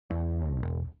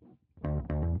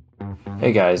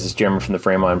Hey guys, it's Jeremy from the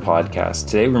Frame On Podcast.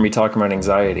 Today we're going to be talking about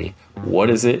anxiety. What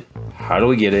is it? How do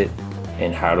we get it?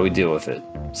 And how do we deal with it?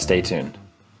 Stay tuned.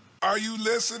 Are you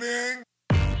listening?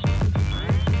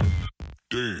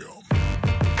 Damn.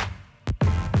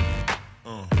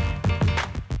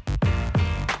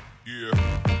 Yeah.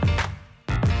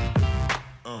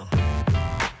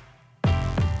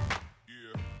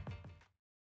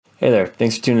 Hey there,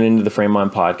 thanks for tuning into the Frame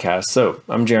On Podcast. So,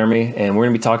 I'm Jeremy, and we're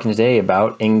going to be talking today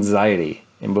about anxiety.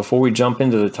 And before we jump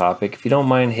into the topic, if you don't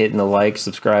mind hitting the like,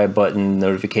 subscribe button,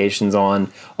 notifications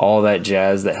on, all that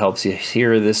jazz that helps you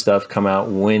hear this stuff come out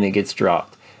when it gets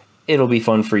dropped. It'll be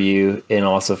fun for you and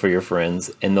also for your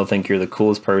friends, and they'll think you're the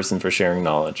coolest person for sharing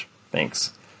knowledge.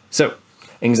 Thanks. So,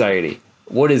 anxiety.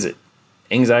 What is it?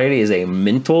 Anxiety is a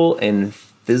mental and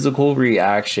physical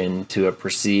reaction to a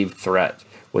perceived threat.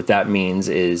 What that means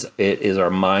is it is our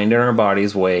mind and our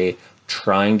body's way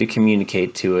trying to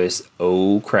communicate to us,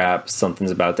 oh crap,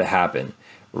 something's about to happen,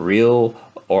 real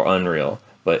or unreal.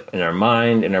 But in our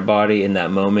mind, in our body, in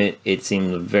that moment, it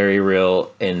seems very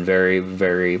real and very,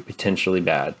 very potentially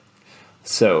bad.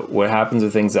 So what happens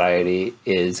with anxiety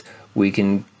is we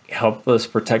can help us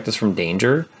protect us from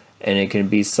danger, and it can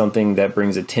be something that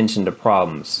brings attention to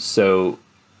problems. So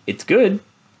it's good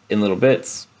in little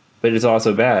bits, but it's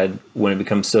also bad when it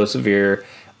becomes so severe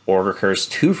or occurs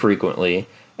too frequently,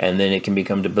 and then it can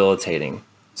become debilitating.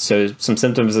 So some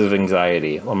symptoms of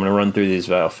anxiety, I'm going to run through these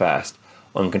real fast.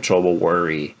 Uncontrollable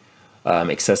worry,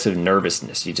 excessive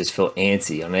nervousness, you just feel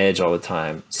antsy, on edge all the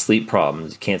time. Sleep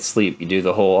problems, you can't sleep, you do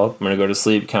the whole, I'm going to go to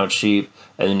sleep, count sheep,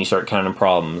 and then you start counting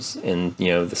problems, and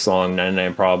the song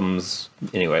 99 Problems,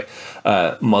 anyway.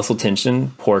 Muscle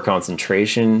tension, poor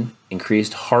concentration,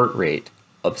 increased heart rate,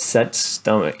 upset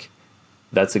stomach,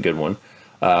 that's a good one.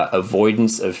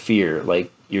 Avoidance of fear, like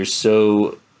you're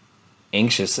so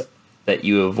anxious that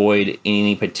you avoid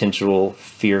any potential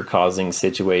fear-causing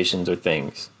situations or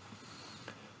things.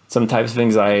 Some types of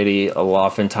anxiety,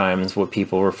 oftentimes what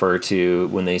people refer to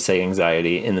when they say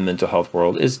anxiety in the mental health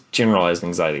world is generalized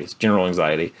anxiety. It's general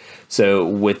anxiety. So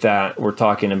with that, we're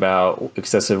talking about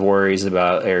excessive worries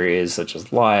about areas such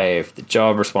as life, the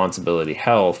job responsibility,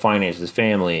 health, finances,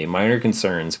 family, minor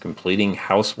concerns, completing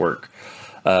housework,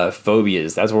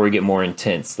 phobias. That's where we get more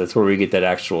intense. That's where we get that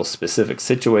actual specific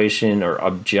situation or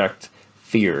object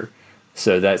fear.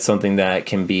 So that's something that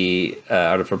can be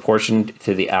out of proportion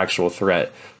to the actual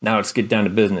threat. Now let's get down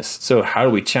to business. So how do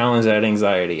we challenge that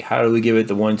anxiety? How do we give it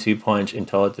the 1-2 punch and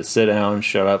tell it to sit down,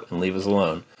 shut up, and leave us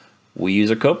alone? We use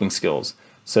our coping skills.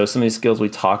 So some of these skills we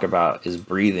talk about is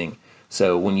breathing.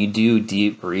 So when you do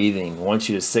deep breathing, I want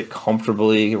you to sit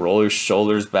comfortably, roll your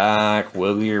shoulders back,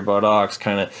 wiggle your buttocks,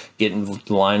 kind of get in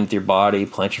line with your body,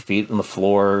 plant your feet on the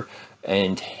floor,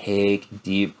 and take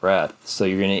deep breath. So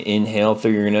you're going to inhale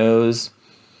through your nose,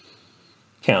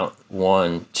 count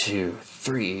 1, 2,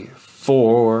 3,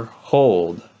 4,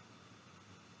 hold.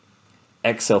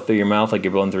 Exhale through your mouth like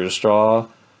you're blowing through a straw.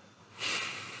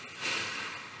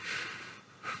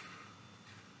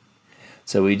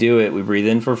 So we do it, we breathe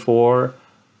in for 4,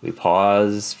 we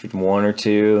pause for 1 or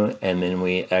 2, and then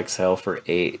we exhale for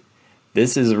 8.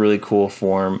 This is a really cool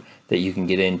form that you can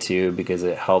get into because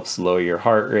it helps lower your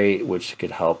heart rate, which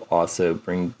could help also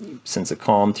bring a sense of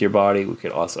calm to your body. We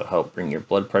could also help bring your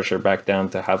blood pressure back down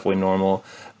to halfway normal,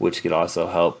 which could also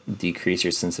help decrease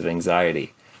your sense of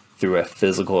anxiety through a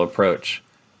physical approach.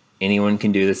 Anyone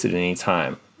can do this at any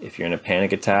time. If you're in a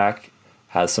panic attack,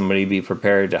 have somebody be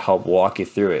prepared to help walk you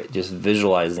through it, just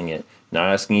visualizing it. Not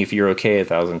asking if you're okay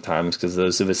 1,000 times, because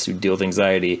those of us who deal with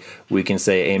anxiety, we can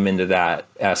say amen to that.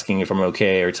 Asking if I'm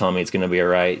okay or telling me it's going to be all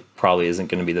right probably isn't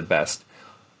going to be the best.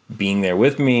 Being there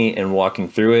with me and walking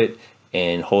through it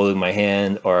and holding my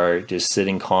hand or just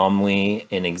sitting calmly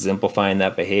and exemplifying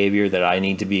that behavior that I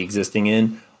need to be existing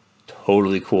in,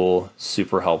 totally cool,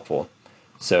 super helpful.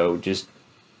 So just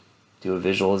do a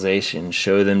visualization,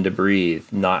 show them to breathe,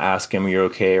 not ask them you're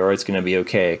okay or it's going to be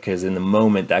okay, because in the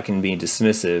moment that can be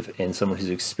dismissive, and someone who's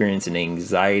experienced an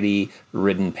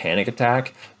anxiety-ridden panic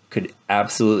attack could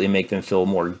absolutely make them feel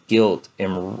more guilt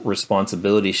and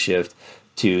responsibility shift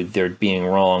to their being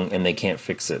wrong and they can't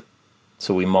fix it.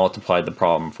 So we multiplied the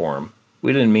problem for them.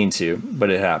 We didn't mean to, but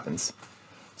it happens.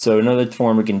 So another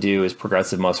form we can do is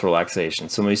progressive muscle relaxation.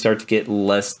 So when we start to get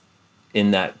less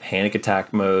in that panic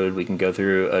attack mode, we can go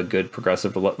through a good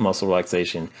progressive muscle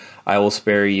relaxation. I will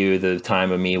spare you the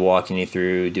time of me walking you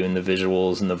through, doing the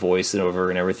visuals and the voice over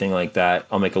and everything like that.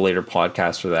 I'll make a later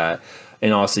podcast for that.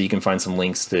 And also you can find some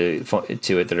links to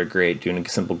it that are great doing a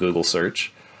simple Google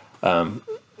search.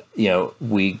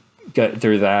 We get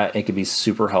through that, it could be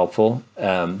super helpful.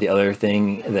 The other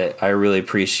thing that I really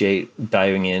appreciate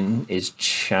diving in is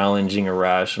challenging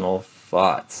irrational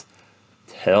thoughts.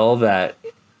 Tell that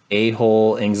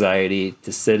a-hole anxiety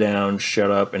to sit down,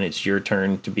 shut up, and it's your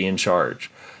turn to be in charge.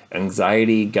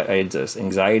 Anxiety guides us.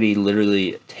 Anxiety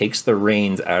literally takes the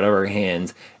reins out of our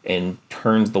hands and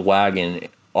turns the wagon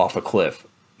off a cliff,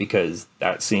 because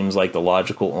that seems like the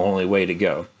logical only way to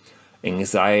go.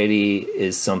 Anxiety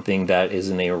is something that is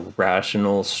an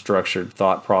irrational, structured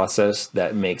thought process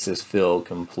that makes us feel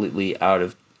completely out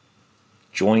of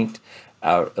joint,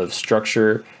 out of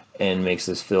structure, and makes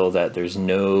us feel that there's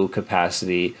no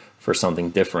capacity for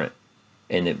something different.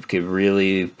 And it could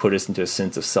really put us into a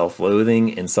sense of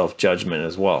self-loathing and self-judgment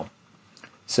as well.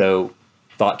 So,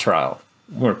 thought trial.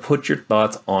 We're going to put your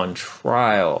thoughts on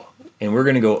trial, and we're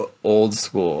going to go old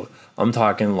school. I'm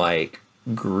talking like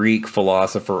Greek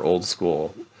philosopher old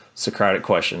school, Socratic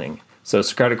questioning. So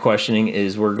Socratic questioning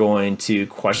is we're going to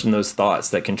question those thoughts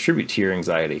that contribute to your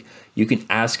anxiety. You can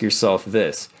ask yourself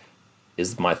this: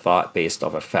 is my thought based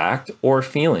off a fact or a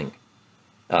feeling?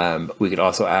 We could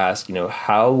also ask,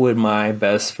 how would my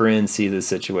best friend see this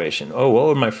situation? Oh, what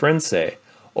would my friend say?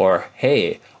 Or,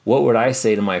 hey, what would I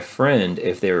say to my friend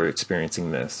if they were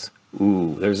experiencing this?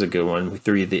 Ooh, there's a good one. We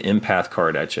threw the empath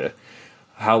card at you.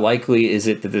 How likely is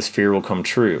it that this fear will come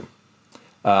true?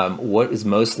 What is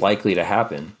most likely to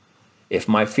happen? If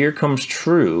my fear comes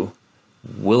true,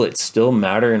 will it still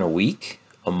matter in a week,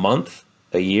 a month,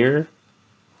 a year?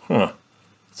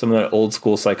 Some of that old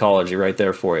school psychology right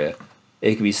there for you.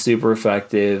 It can be super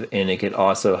effective, and it could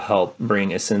also help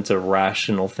bring a sense of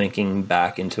rational thinking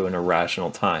back into an irrational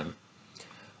time.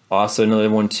 Also, another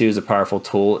one too is a powerful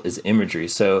tool is imagery.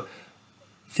 So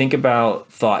think about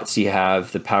thoughts you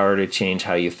have the power to change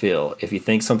how you feel. If you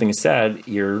think something is sad,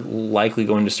 you're likely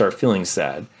going to start feeling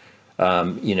sad.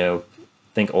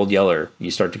 Think Old Yeller.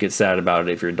 You start to get sad about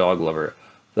it if you're a dog lover.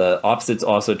 The opposite's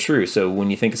also true. So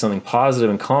when you think of something positive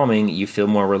and calming, you feel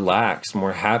more relaxed,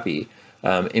 more happy.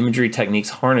 Imagery techniques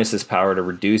harness this power to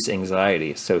reduce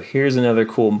anxiety. So here's another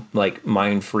cool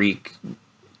mind freak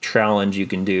challenge you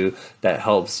can do that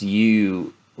helps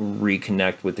you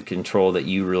reconnect with the control that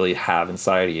you really have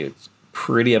inside of you. It's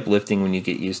pretty uplifting when you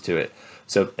get used to it.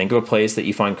 So think of a place that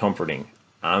you find comforting.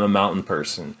 I'm a mountain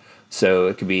person. So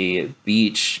it could be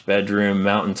beach, bedroom,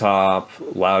 mountaintop,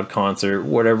 loud concert,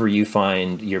 whatever you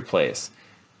find your place.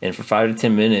 And for 5 to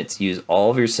 10 minutes, use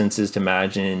all of your senses to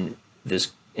imagine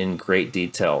this in great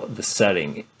detail. The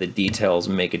setting, the details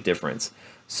make a difference.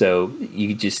 So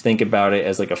you just think about it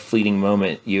as like a fleeting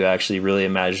moment. You actually really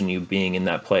imagine you being in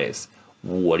that place.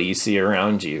 What do you see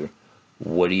around you?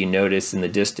 What do you notice in the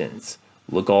distance?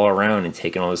 Look all around and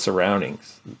take in all the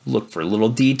surroundings. Look for little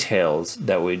details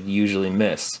that would usually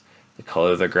miss. The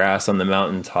color of the grass on the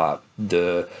mountaintop,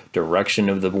 the direction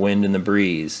of the wind and the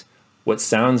breeze. What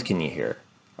sounds can you hear?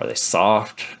 Are they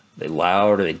soft? Are they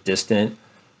loud? Are they distant?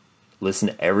 Listen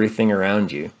to everything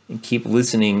around you and keep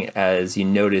listening as you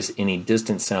notice any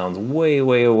distant sounds way,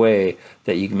 way away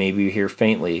that you can maybe hear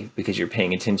faintly because you're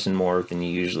paying attention more than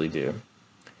you usually do.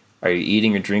 Are you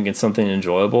eating or drinking something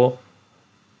enjoyable?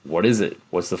 What is it?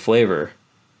 What's the flavor?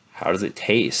 How does it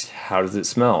taste? How does it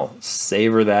smell?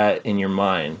 Savor that in your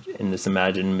mind in this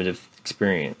imaginative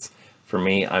experience. For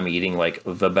me, I'm eating like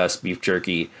the best beef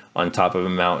jerky on top of a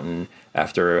mountain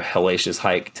after a hellacious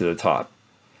hike to the top.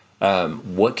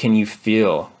 What can you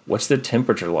feel? What's the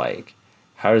temperature like?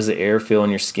 How does the air feel in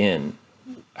your skin?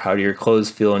 How do your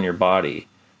clothes feel in your body?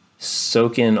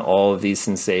 Soak in all of these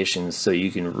sensations so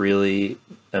you can really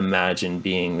imagine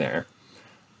being there.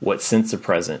 What scents are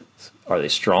present? Are they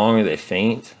strong? Are they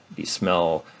faint? Do you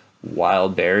smell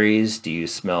wild berries? Do you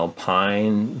smell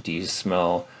pine? Do you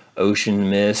smell ocean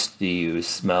mist? Do you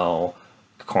smell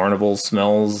carnival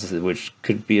smells, which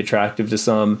could be attractive to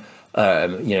some?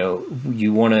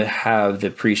 You want to have the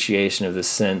appreciation of the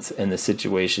sense and the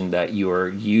situation that you are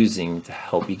using to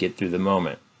help you get through the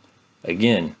moment.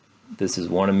 Again, this is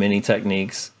one of many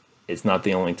techniques. It's not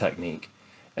the only technique.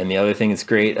 And the other thing that's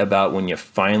great about when you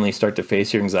finally start to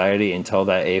face your anxiety and tell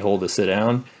that a-hole to sit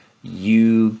down,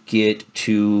 you get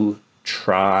to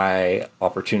try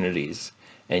opportunities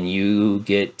and you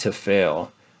get to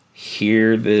fail.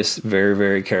 Hear this very,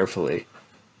 very carefully.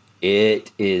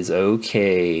 It is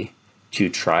okay to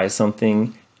try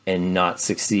something and not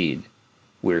succeed.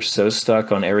 We're so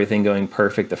stuck on everything going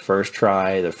perfect the first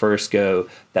try, the first go,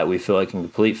 that we feel like a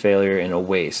complete failure and a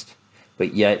waste.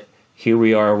 But yet, here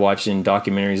we are watching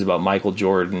documentaries about Michael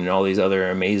Jordan and all these other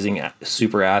amazing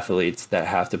super athletes that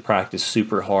have to practice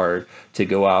super hard to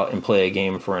go out and play a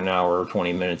game for an hour or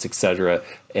 20 minutes, etc.,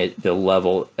 at the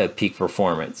level of peak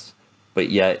performance. But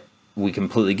yet, we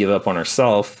completely give up on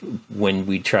ourselves when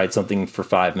we tried something for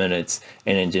 5 minutes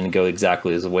and it didn't go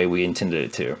exactly as the way we intended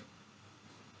it to.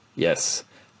 Yes,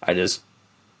 I just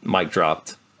mic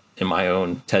dropped in my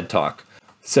own TED Talk.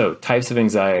 So, types of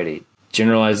anxiety.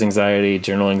 Generalized anxiety,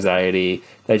 general anxiety,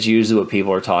 that's usually what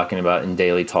people are talking about in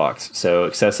daily talks. So,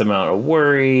 excessive amount of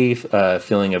worry,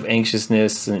 feeling of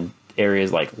anxiousness in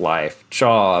areas like life,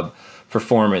 job,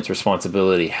 performance,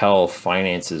 responsibility, health,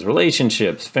 finances,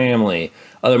 relationships, family,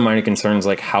 other minor concerns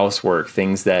like housework,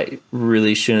 things that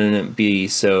really shouldn't be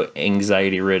so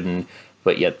anxiety ridden,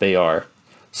 but yet they are.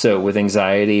 So with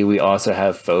anxiety, we also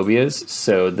have phobias.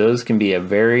 So those can be a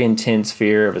very intense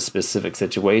fear of a specific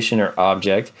situation or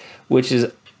object, which is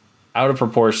out of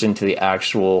proportion to the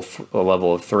actual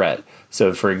level of threat.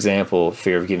 So for example,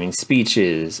 fear of giving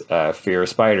speeches, fear of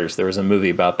spiders. There was a movie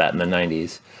about that in the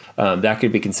 90s. That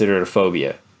could be considered a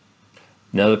phobia.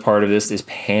 Another part of this is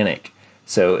panic.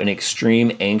 So an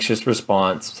extreme anxious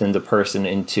response sends a person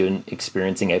into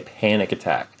experiencing a panic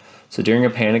attack. So during a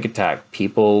panic attack,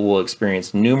 people will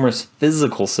experience numerous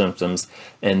physical symptoms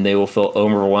and they will feel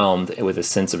overwhelmed with a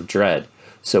sense of dread.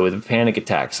 So with a panic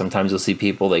attack, sometimes you'll see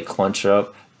people, they clench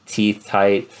up, teeth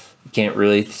tight, can't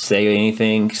really say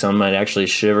anything. Some might actually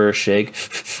shiver, shake.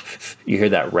 You hear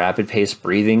that rapid paced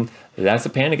breathing. That's a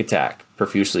panic attack.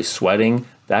 Profusely sweating.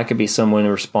 That could be someone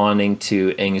responding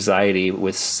to anxiety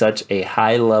with such a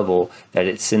high level that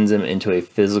it sends them into a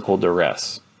physical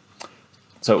duress.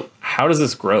 So how does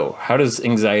this grow? How does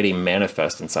anxiety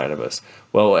manifest inside of us?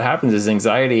 Well, what happens is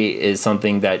anxiety is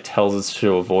something that tells us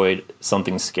to avoid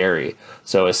something scary.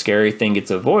 So a scary thing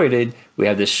gets avoided, we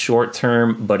have this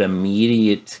short-term but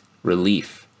immediate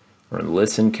relief. Or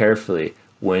listen carefully.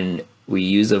 When we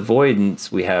use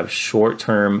avoidance, we have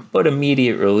short-term but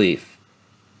immediate relief.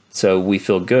 So we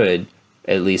feel good,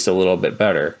 at least a little bit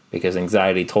better, because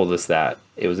anxiety told us that.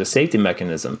 It was a safety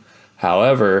mechanism.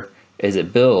 However, as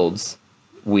it builds,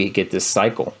 we get this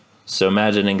cycle. So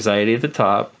imagine anxiety at the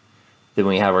top, then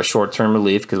we have our short-term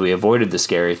relief because we avoided the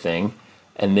scary thing,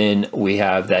 and then we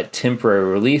have that temporary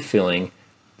relief feeling,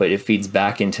 but it feeds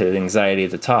back into the anxiety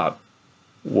at the top.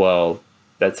 Well,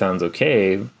 that sounds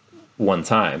okay one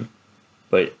time,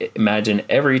 but imagine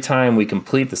every time we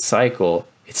complete the cycle,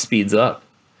 it speeds up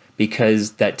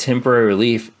because that temporary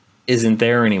relief isn't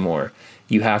there anymore.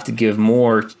 You have to give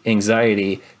more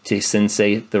anxiety to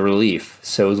sensate the relief.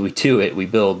 So as we do it, we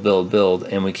build,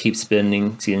 and we keep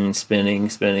spinning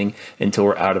until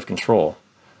we're out of control.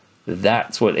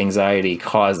 That's what anxiety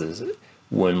causes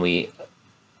when we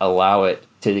allow it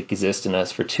to exist in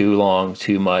us for too long,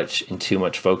 too much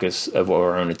focus of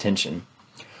our own attention.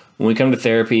 When we come to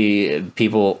therapy,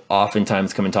 people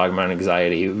oftentimes come and talk about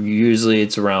anxiety. Usually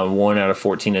it's around 1 out of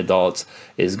 14 adults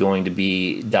is going to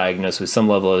be diagnosed with some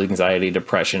level of anxiety,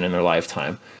 depression in their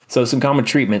lifetime. So some common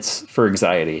treatments for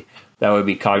anxiety, that would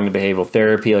be cognitive behavioral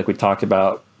therapy, like we talked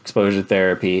about, exposure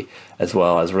therapy, as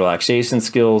well as relaxation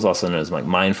skills, also known as like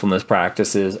mindfulness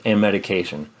practices, and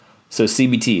medication. So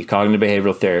CBT, cognitive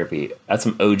behavioral therapy, that's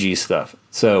some OG stuff.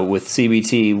 So with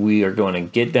CBT, we are going to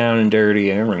get down and dirty,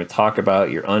 and we're going to talk about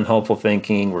your unhelpful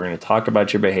thinking. We're going to talk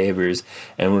about your behaviors,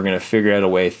 and we're going to figure out a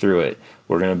way through it.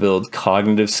 We're going to build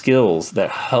cognitive skills that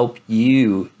help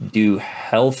you do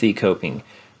healthy coping.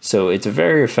 So it's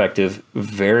very effective,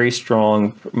 very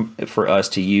strong for us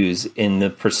to use in the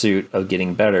pursuit of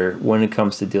getting better when it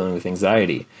comes to dealing with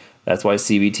anxiety. That's why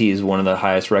CBT is one of the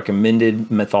highest recommended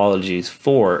methodologies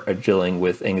for dealing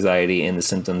with anxiety and the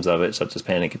symptoms of it, such as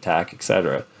panic attack,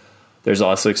 etc. There's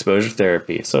also exposure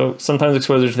therapy. So sometimes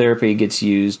exposure therapy gets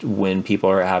used when people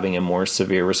are having a more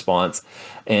severe response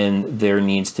and there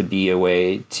needs to be a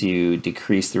way to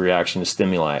decrease the reaction to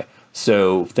stimuli.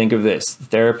 So think of this, the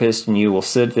therapist and you will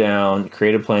sit down,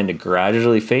 create a plan to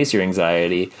gradually face your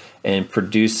anxiety and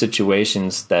produce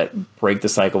situations that break the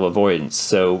cycle of avoidance.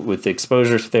 So with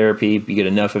exposure therapy, you get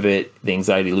enough of it, the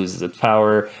anxiety loses its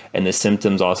power and the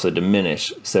symptoms also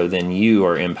diminish. So then you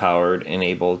are empowered and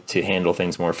able to handle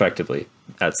things more effectively.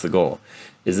 That's the goal.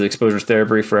 Is the exposure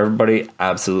therapy for everybody?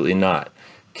 Absolutely not.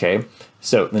 Okay.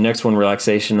 So the next one,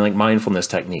 relaxation, like mindfulness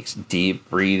techniques, deep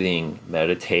breathing,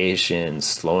 meditation,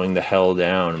 slowing the hell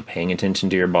down, and paying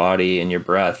attention to your body and your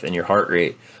breath and your heart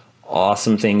rate.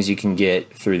 Awesome things you can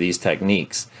get through these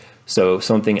techniques. So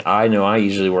something I know I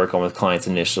usually work on with clients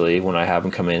initially when I have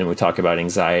them come in and we talk about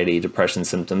anxiety, depression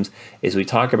symptoms, is we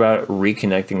talk about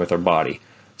reconnecting with our body.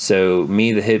 So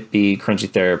me, the hippie, crunchy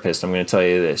therapist, I'm going to tell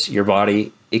you this. Your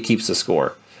body, it keeps the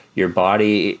score. Your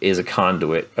body is a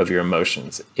conduit of your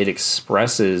emotions. It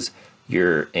expresses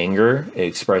your anger, it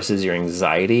expresses your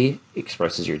anxiety, it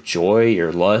expresses your joy,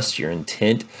 your lust, your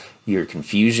intent, your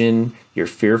confusion, your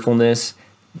fearfulness.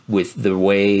 with the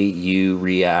way you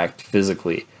react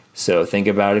physically. So think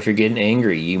about if you're getting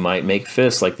angry, you might make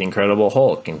fists like the Incredible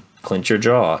Hulk and clench your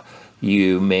jaw.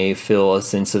 You may feel a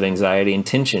sense of anxiety and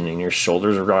tension, and your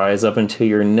shoulders rise up into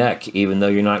your neck, even though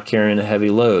you're not carrying a heavy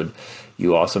load.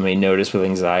 You also may notice with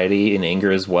anxiety and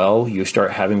anger as well, you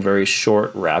start having very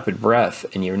short, rapid breath,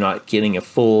 and you're not getting a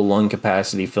full lung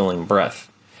capacity filling breath.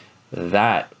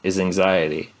 That is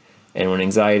anxiety. And when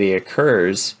anxiety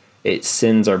occurs, it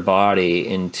sends our body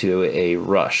into a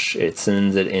rush. It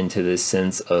sends it into this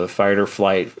sense of fight or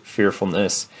flight,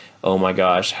 fearfulness. Oh my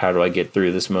gosh, how do I get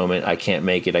through this moment? I can't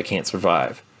make it. I can't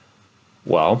survive.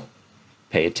 Well,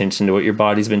 pay attention to what your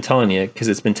body's been telling you, because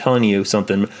it's been telling you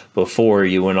something before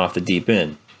you went off the deep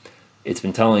end. It's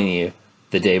been telling you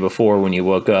the day before when you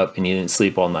woke up and you didn't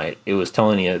sleep all night. It was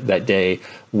telling you that day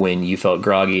when you felt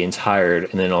groggy and tired,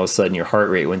 and then all of a sudden your heart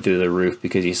rate went through the roof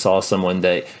because you saw someone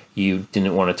that you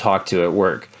didn't want to talk to at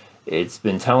work. It's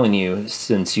been telling you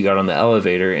since you got on the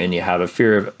elevator and you have a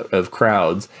fear of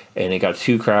crowds, and it got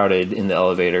too crowded in the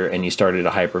elevator and you started to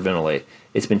hyperventilate.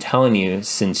 It's been telling you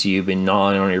since you've been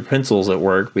gnawing on your pencils at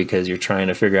work because you're trying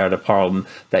to figure out a problem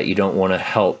that you don't want to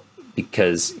help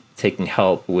because taking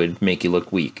help would make you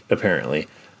look weak, apparently.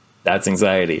 That's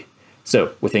anxiety.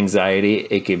 So with anxiety,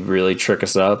 it could really trick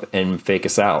us up and fake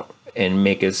us out and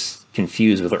make us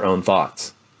confused with our own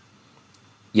thoughts.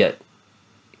 Yet,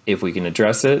 if we can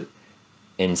address it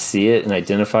and see it and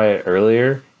identify it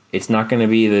earlier, it's not going to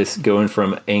be this going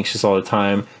from anxious all the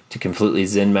time to completely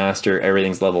Zen master,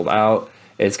 everything's leveled out.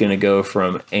 It's going to go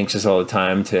from anxious all the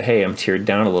time to, hey, I'm teared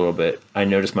down a little bit. I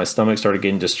noticed my stomach started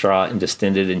getting distraught and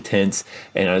distended and tense,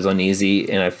 and I was uneasy,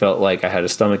 and I felt like I had a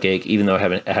stomach ache even though I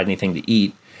haven't had anything to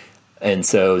eat. And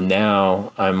so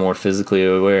now I'm more physically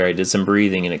aware. I did some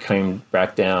breathing and it came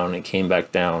back down and came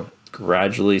back down,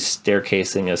 gradually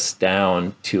staircasing us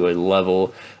down to a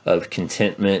level of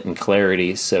contentment and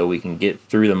clarity so we can get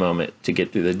through the moment to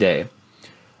get through the day.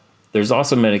 There's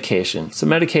also medication. So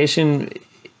medication,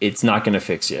 it's not going to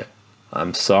fix you.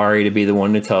 I'm sorry to be the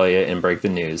one to tell you and break the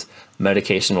news.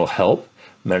 Medication will help.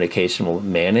 Medication will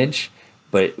manage.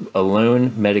 But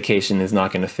alone, medication is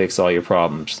not going to fix all your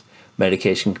problems.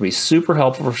 Medication can be super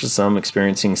helpful for some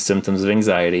experiencing symptoms of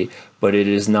anxiety, but it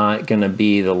is not going to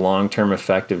be the long-term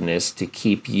effectiveness to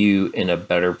keep you in a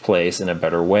better place in a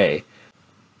better way.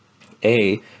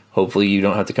 Hopefully you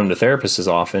don't have to come to therapists as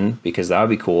often, because that would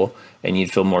be cool and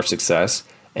you'd feel more success.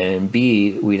 And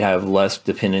B, we'd have less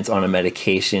dependence on a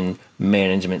medication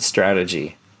management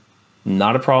strategy.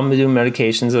 Not a problem with doing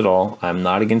medications at all. I'm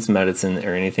not against medicine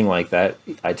or anything like that.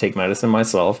 I take medicine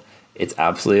myself. It's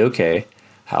absolutely okay.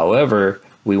 However,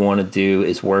 we want to do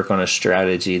is work on a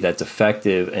strategy that's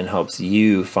effective and helps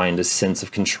you find a sense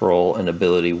of control and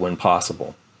ability when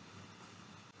possible.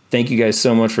 Thank you guys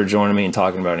so much for joining me and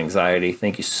talking about anxiety.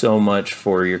 Thank you so much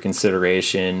for your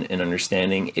consideration and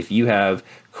understanding. If you have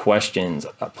questions,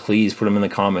 please put them in the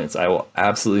comments. I will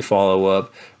absolutely follow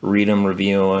up, read them,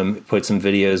 review them, put some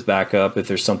videos back up if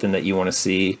there's something that you want to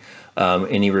see.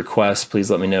 Any requests, please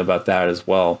let me know about that as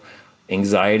well.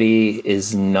 Anxiety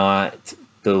is not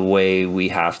the way we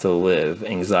have to live.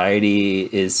 Anxiety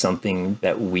is something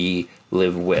that we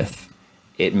live with.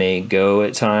 It may go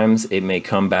at times, it may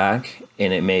come back,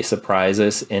 and it may surprise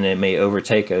us, and it may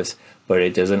overtake us, but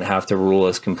it doesn't have to rule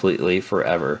us completely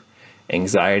forever.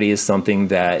 Anxiety is something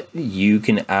that you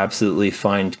can absolutely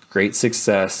find great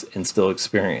success and still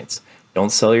experience. Don't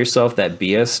sell yourself that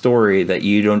BS story that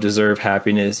you don't deserve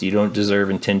happiness, you don't deserve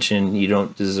intention, you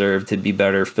don't deserve to be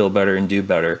better, feel better, and do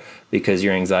better because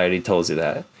your anxiety tells you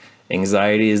that.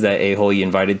 Anxiety is that a-hole you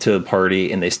invited to a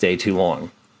party and they stay too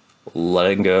long. Let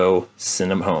it go,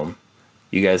 send them home.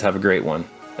 You guys have a great one.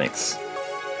 Thanks.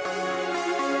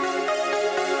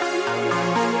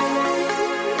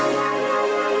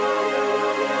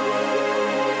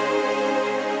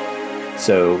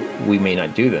 So we may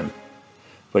not do them.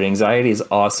 But anxiety is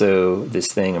also this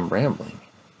thing. I'm rambling.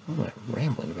 What am I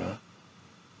rambling about?